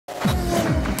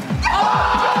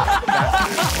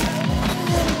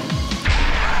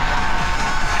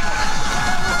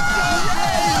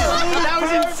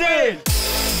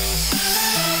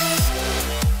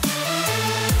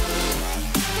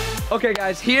Okay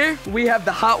guys, here we have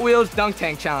the Hot Wheels Dunk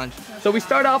Tank Challenge. So we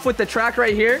start off with the track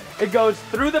right here. It goes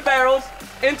through the barrels,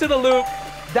 into the loop,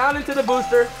 down into the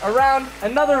booster, around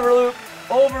another loop,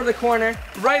 over the corner,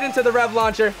 right into the rev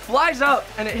launcher, flies up,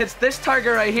 and it hits this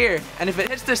target right here. And if it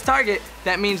hits this target,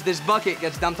 that means this bucket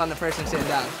gets dumped on the person sitting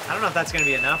down. I don't know if that's gonna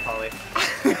be enough, Holly.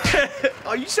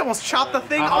 Oh, you just almost chopped the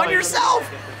thing on yourself!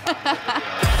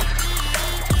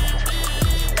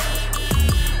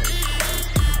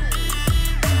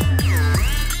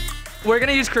 We're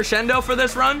gonna use crescendo for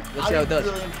this run. Let's see how it does.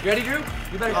 You ready, Drew?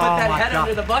 You better put that head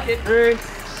under the bucket. 3,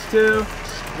 2, 1.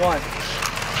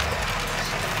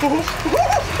 Oh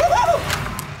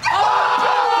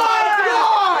my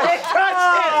God! It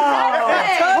touched it!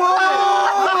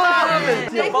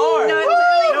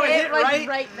 No, it hit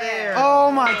right there. Oh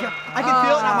my God! I can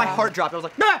feel it and my heart dropped. I was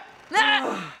like, nah!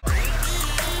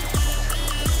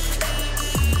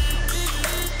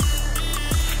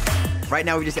 Right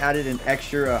now we just added an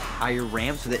extra higher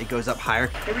ramp so that it goes up higher.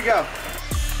 Here we go.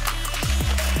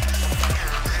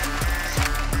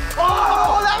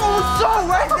 Oh, that one was so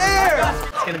right there!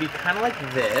 It's gonna be kind of like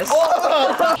this.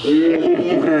 Oh.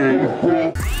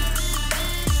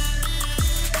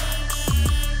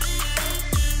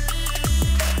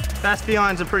 Fast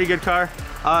Beyond's a pretty good car.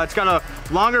 It's got a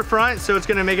longer front, so it's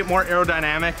gonna make it more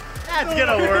aerodynamic. That's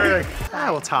gonna work.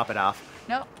 We'll top it off.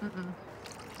 Nope.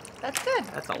 That's good.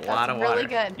 That's a lot of water. Really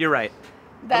good. You're right.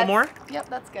 A little more? Yep,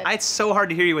 that's good. It's so hard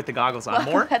to hear you with the goggles on.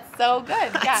 More? That's so good.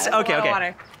 Yeah, that's okay, a lot of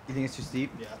water. You think it's too steep?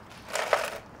 Yeah.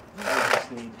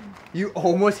 You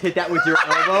almost hit that with your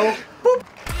elbow. Boop.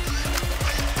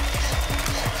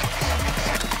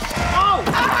 Oh!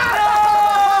 No!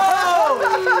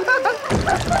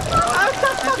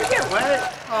 Did you get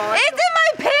wet? Oh, it's in my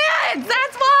pants!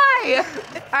 That's why!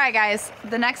 All right, guys.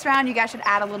 The next round, you guys should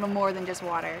add a little more than just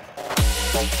water.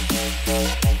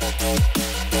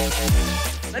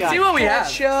 Let's see what we have.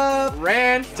 Ketchup,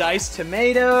 ranch, diced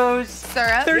tomatoes,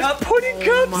 syrup. There's pudding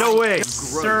cups. No way.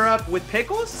 Syrup with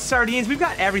pickles, sardines. We've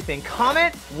got everything.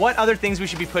 Comment what other things we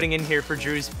should be putting in here for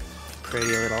Drew's pretty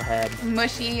little head.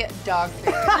 Mushy dog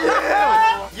food.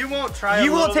 You won't try.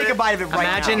 You will take a bite of it right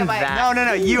Imagine now. that. No, no,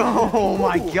 no. You. Oh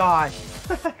my gosh.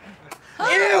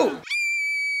 Ew.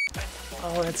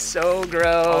 Oh, that's so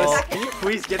gross. Oh, can you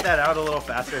please get that out a little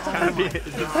faster? It's kind of oh, that's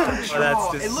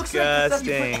disgusting. It looks like the stuff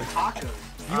you put in tacos.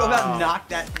 You about knocked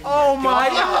that thing. Oh my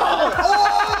God.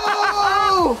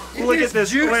 Oh! Look at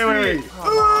this. Wait.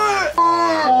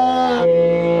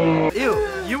 Ew,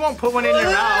 you won't put one in your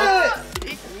mouth.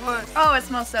 Oh, it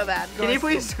smells so bad. Can you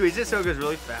please squeeze it so it goes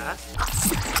really fast?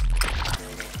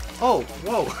 Oh,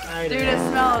 whoa. Dude, it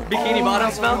smells. Bikini bottom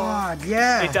smell? God,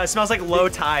 yeah. It does. Smells like low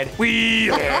tide.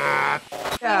 We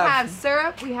have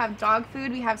syrup, we have dog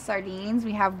food, we have sardines,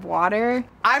 we have water.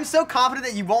 I'm so confident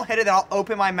that you won't hit it that I'll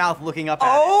open my mouth looking up at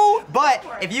it. But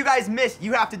if you guys miss,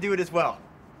 you have to do it as well.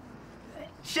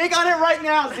 Shake on it right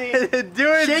now, Z.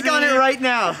 Do it, Shake Z. on it right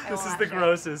now. This is the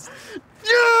grossest.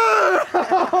 Yeah!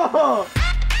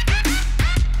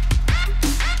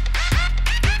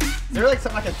 Is there like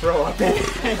something I can throw up in?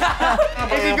 If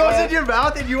it goes in your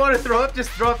mouth and you want to throw up,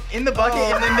 just throw up in the bucket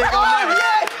and then they go next.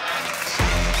 Yes!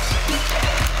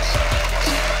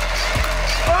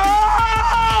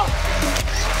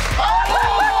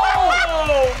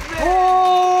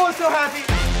 Oh, so happy.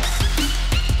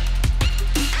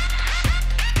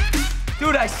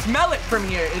 Dude, I smell it from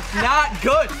here. It's not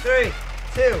good. 3,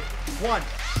 2, 1.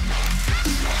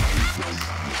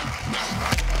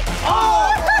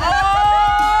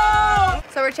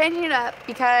 So we're changing it up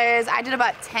because I did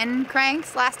about 10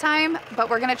 cranks last time, but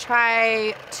we're gonna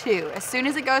try 2. As soon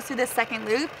as it goes through this second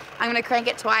loop, I'm gonna crank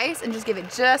it twice and just give it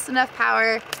just enough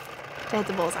power to hit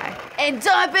the bullseye. And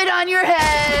dump it on your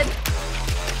head.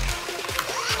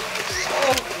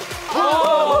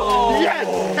 Oh! Yes!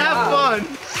 Have fun!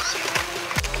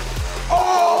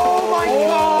 Oh my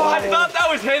God! I thought that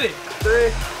was hitting.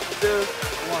 3, 2,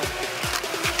 1.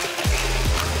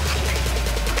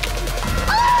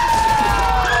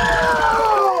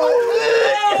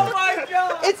 Oh my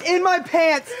God! It's in my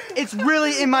pants. It's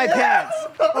really in my pants.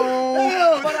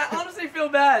 Oh. But I honestly feel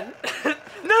bad. No!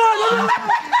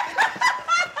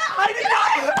 I did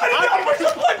not push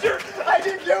the plunger. I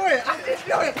didn't do it.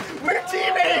 We're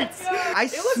teammates. I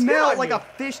smell like a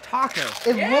fish taco.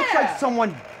 It looks like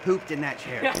someone pooped in that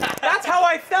chair. That's how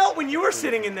I felt when you were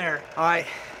sitting in there. All right,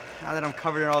 now that I'm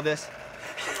covered in all this.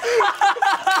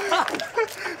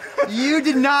 You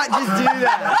did not just do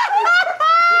that.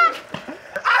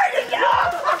 I did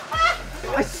not!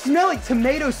 I smell like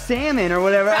tomato salmon or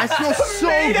whatever. I smell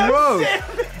so gross.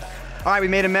 All right, we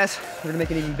made a mess. We're gonna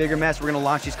make an even bigger mess. We're gonna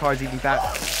launch these cars even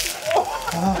faster.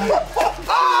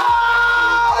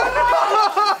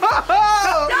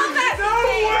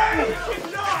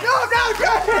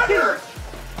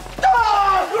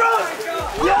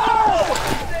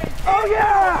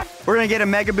 gonna get a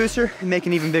mega booster and make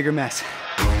an even bigger mess.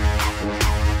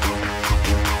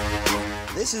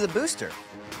 This is a booster.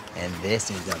 And this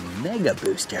is a mega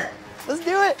booster. Let's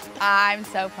do it. I'm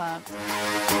so pumped.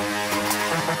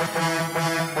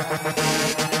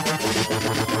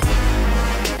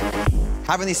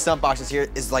 Having these stump boxes here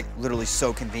is like literally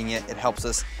so convenient. It helps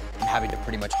us in having to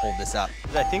pretty much hold this up.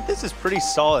 I think this is pretty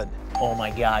solid. Oh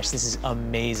my gosh, this is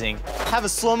amazing. I have a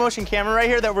slow motion camera right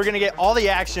here that we're gonna get all the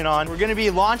action on. We're gonna be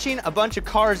launching a bunch of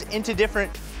cars into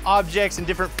different objects and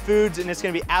different foods, and it's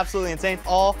gonna be absolutely insane,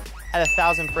 all at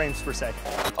 1,000 frames per second.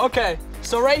 Okay,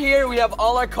 so right here we have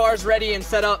all our cars ready and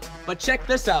set up, but check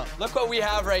this out. Look what we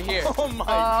have right here. Oh my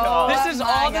God. This is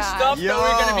all the God. stuff that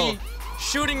we're gonna be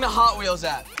shooting the Hot Wheels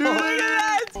at. Look at that.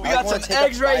 We got some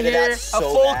eggs right here, a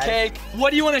full cake.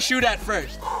 What do you want to shoot at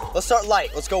first? Let's start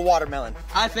light. Let's go watermelon.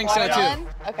 I think so Watermelon? too.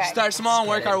 Okay. Start small and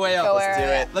work our way up. Go Let's where-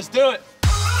 do it. Let's do it.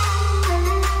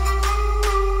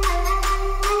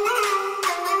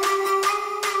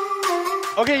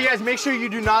 Okay, you guys, make sure you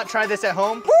do not try this at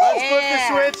home. Let's flip the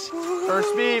switch.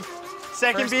 First beep.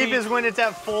 Second First beep beep. is when it's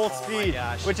at full speed,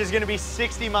 gosh. which is gonna be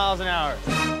 60 miles an hour.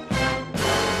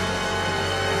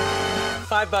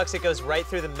 $5, it goes right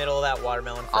through the middle of that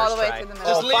watermelon first All the way try. through the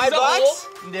middle. Just leave the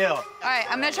hole. Deal. All right,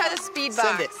 I'm gonna try the speed box.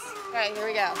 Send it. All right, here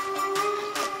we go.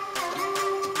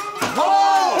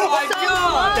 Oh my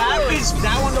God!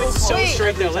 That one was so Wait,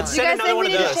 straight though. Let's Do you send guys another think we one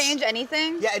of need to those. change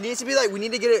anything? Yeah, it needs to be like, we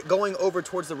need to get it going over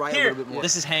towards the right a Here, little bit more.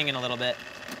 this is hanging a little bit.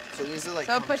 So it needs to like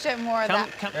So push it more Come,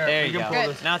 that. come. There you can go. pull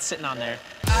this. Now it's sitting on there.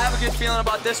 I have a good feeling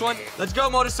about this one. Let's go,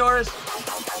 Motosaurus.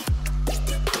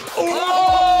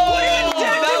 Oh!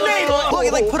 That was close. Look,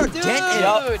 it like put a dent in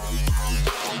it. Dude.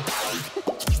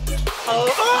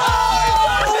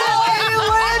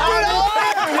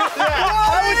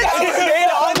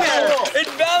 It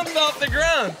bounced off the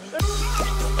ground.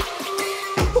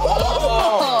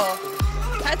 Oh.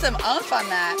 Had some oomph on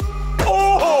that.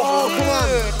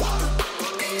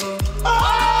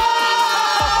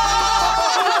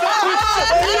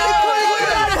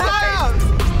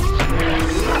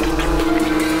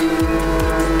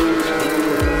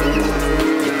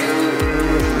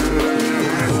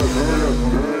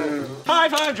 High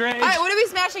five, Dre. All right, what are we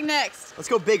smashing next? Let's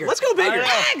go bigger. Let's go bigger.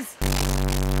 Eggs!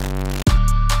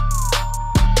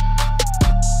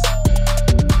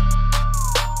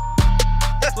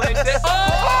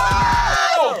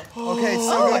 Oh! Okay, it's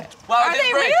so good. Wow, Are it they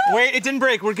didn't break. real? Wait, it didn't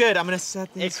break. We're good. I'm gonna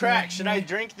set this. It cracked. Should I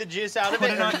drink the juice out of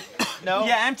Put it? it on. No?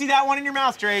 Yeah, empty that one in your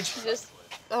mouth, Drage. Just,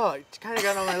 Oh, it kind of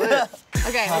got on my lip.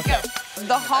 okay, let's go.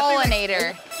 The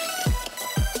Hollinator.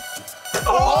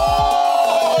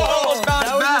 Almost bounced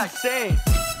That was back. insane.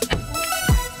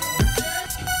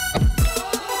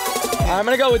 I'm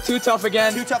gonna go with Too Tough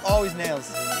again. Too tough always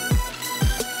nails.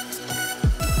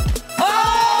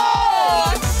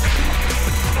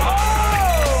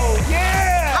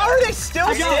 How are they still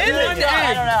got standing? one egg.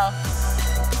 I don't know.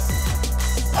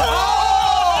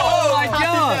 Oh my How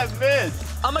God! did that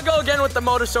miss? I'm gonna go again with the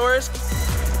Motosaurus.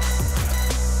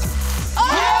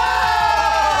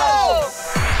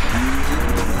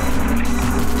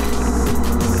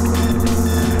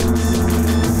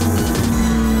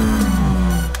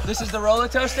 This is the roller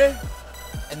toaster,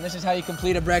 and this is how you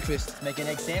complete a breakfast. Make an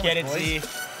egg sandwich, Get it, boys. Z.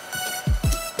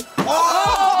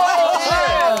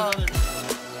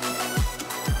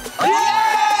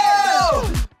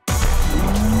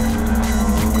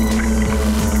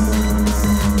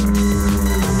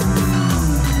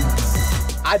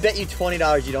 I bet you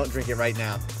 $20 you don't drink it right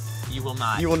now. You will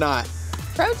not. You will not.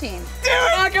 Protein.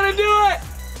 We're not gonna do it!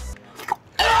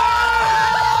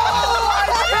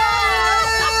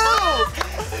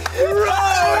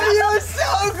 You're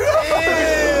so gross!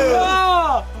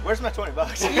 Oh! Where's my 20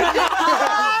 bucks? All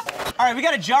right, we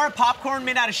got a jar of popcorn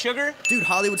made out of sugar. Dude,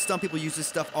 Hollywood stunt people use this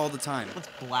stuff all the time. Let's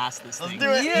blast this thing. Do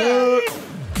it.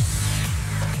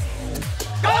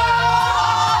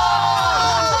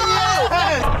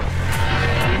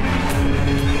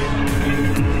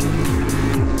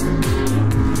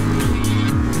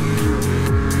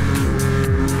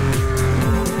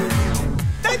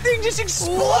 That thing just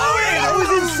exploded! That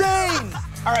was insane!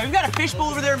 All right, we've got a fishbowl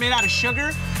over there made out of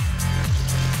sugar.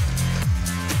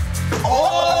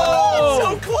 Oh!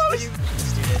 So close!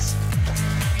 Let's do this.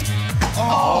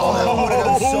 Oh, that would have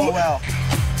done so well.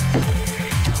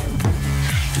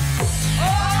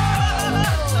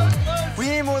 We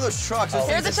need more of those trucks. Those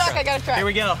Here's the things are truck I gotta try. Here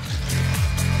we go.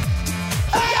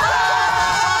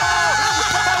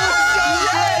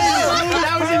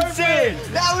 That was insane.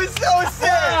 That was so sick!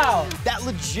 Wow! That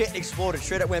legit exploded.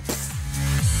 Straight up went.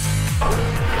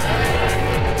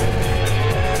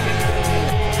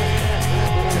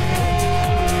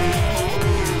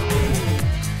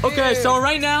 Okay, so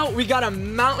right now we got a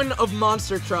mountain of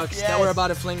monster trucks that we're about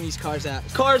to fling these cars at.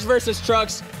 Cars versus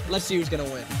trucks. Let's see who's gonna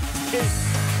win.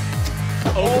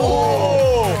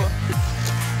 Oh!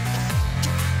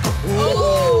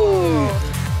 Ooh.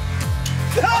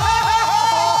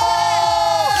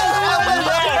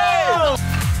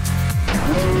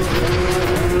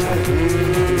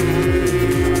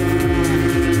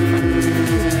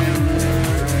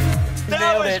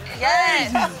 Nailed it.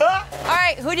 Yes. All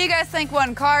right, who do you guys think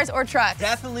won, cars or trucks?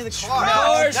 Definitely the car.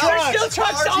 Cars. There's still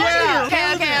trucks on here.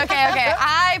 Okay.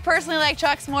 I personally like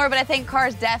trucks more, but I think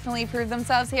cars definitely proved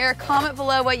themselves here. Comment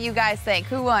below what you guys think.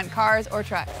 Who won, cars or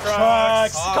trucks?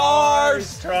 Trucks.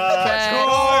 Cars.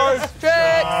 Trucks.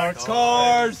 Trucks.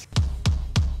 Cars.